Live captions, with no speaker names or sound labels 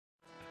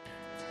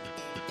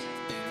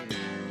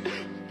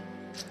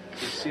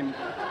see,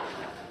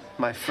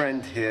 my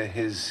friend here,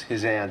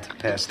 his aunt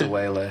passed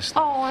away last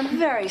night. Oh, I'm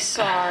very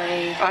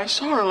sorry. I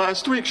saw her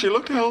last week. She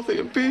looked healthy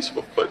and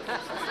peaceful, but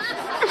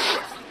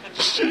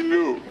she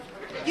knew.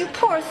 You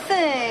poor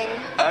thing.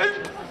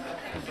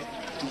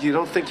 You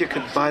don't think you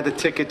could buy the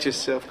ticket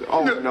yourself?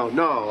 Oh,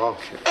 no,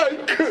 okay. I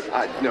could.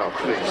 No,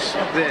 please.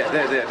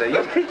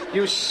 There.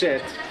 You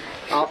sit.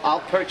 I'll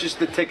purchase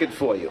the ticket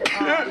for you.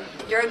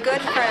 You're a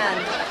good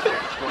friend.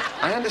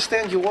 I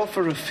understand you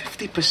offer a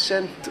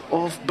 50%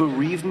 off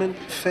bereavement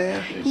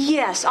fare?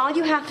 Yes, all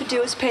you have to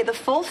do is pay the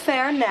full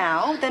fare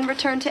now, then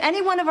return to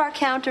any one of our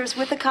counters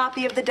with a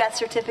copy of the death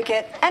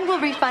certificate, and we'll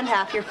refund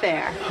half your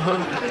fare.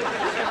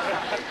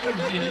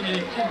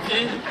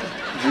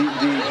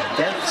 The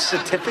death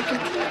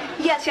certificate?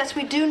 Yes,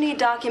 we do need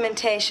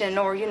documentation,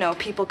 or,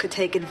 people could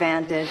take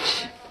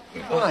advantage.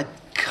 What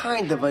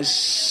kind of a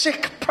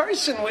sick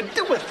person would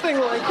do a thing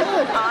like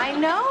that? I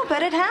know,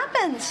 but it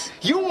happens.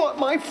 You want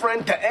my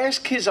friend to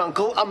ask his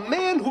uncle, a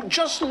man who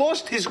just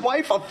lost his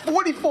wife of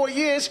 44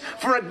 years,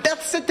 for a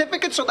death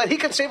certificate so that he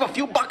can save a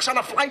few bucks on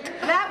a flight?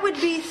 That would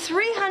be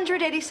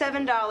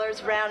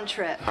 $387 round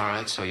trip. All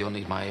right, so you'll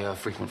need my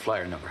frequent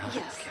flyer number, huh?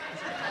 Yes.